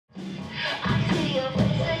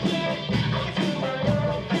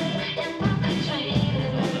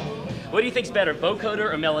What do you think's better,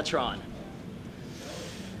 vocoder or mellotron?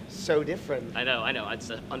 So different. I know.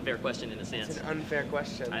 It's an unfair question in a sense. It's an unfair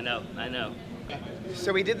question. I know.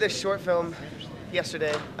 So we did this short film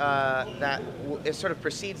yesterday that it sort of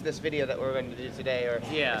precedes this video that we're going to do today, or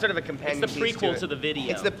yeah. it's sort of a companion It's the piece prequel to the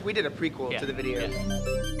video. We did a prequel to the video.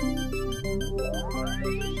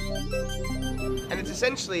 And it's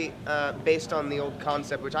essentially based on the old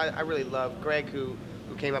concept, which I really love. Greg, who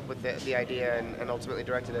came up with the idea and ultimately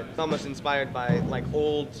directed it, almost inspired by like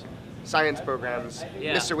old science programs,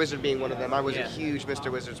 yeah. Mr. Wizard being one of them. I was a huge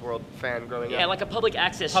Mr. Wizard's World fan growing up. Yeah, like a public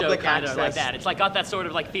access show, kind of like that. It's like got that sort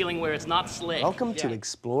of like feeling where it's not slick. Welcome to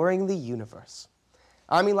Exploring the Universe.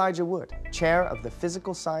 I'm Elijah Wood, chair of the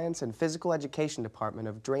Physical Science and Physical Education Department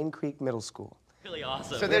of Drain Creek Middle School. Really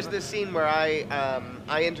awesome. So there's this scene where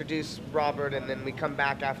I introduce Robert, and then we come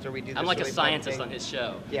back after we do this. I'm like really a scientist on his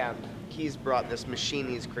show. Yeah, he's brought this machine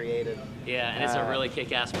he's created. Yeah, and it's a really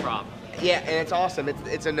kick-ass prop. Yeah, and it's awesome.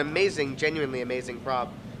 It's an amazing, genuinely amazing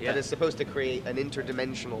prop that is supposed to create an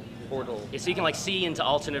interdimensional portal. Yeah, so you can like see into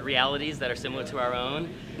alternate realities that are similar to our own.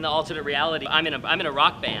 In the alternate reality, I'm in a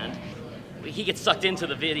rock band. He gets sucked into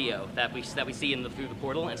the video that we see through the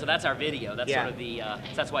portal, and so that's our video. That's sort of the so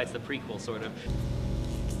that's why it's the prequel, sort of.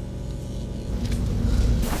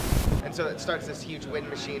 And so it starts this huge wind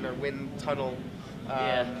machine or wind tunnel.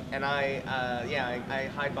 And I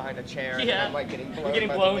hide behind a chair and I'm like getting blown. You're getting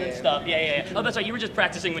blown and stuff. Yeah. Oh, that's right. You were just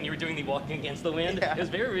practicing when you were doing the walking against the wind. Yeah. It was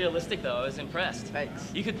very realistic, though. I was impressed. Thanks.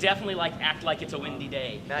 You could definitely like act like it's a windy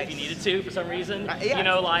day if you needed to for some reason. Yeah. You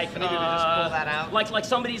know, like I needed to just pull that out. Like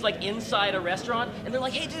somebody's like inside a restaurant and they're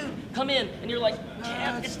like, "Hey, dude, come in," and you're like,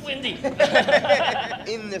 "Damn, it's windy."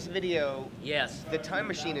 In this video, yes, the time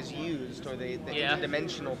machine is used, or the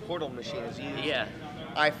interdimensional portal machine is used. Yeah.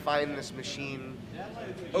 I find this machine,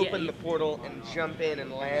 open the portal, and jump in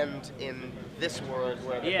and land in this world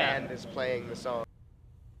where the band is playing the song.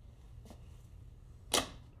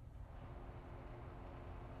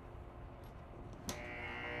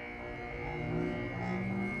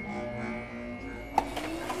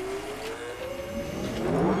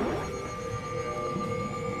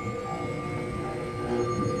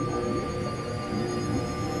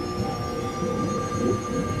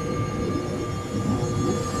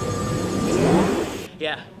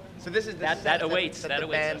 Yeah. So this is the that awaits. That the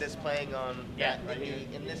band is playing on. Yeah.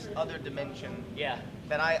 In this other dimension. Yeah.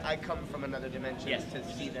 That I come from another dimension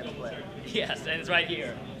to see them play. Yes, and it's right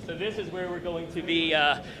here. So this is where we're going to be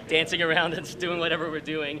dancing around and doing whatever we're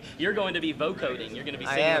doing. You're going to be vocoding. You're going to be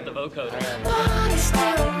singing with the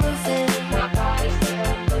vocoder.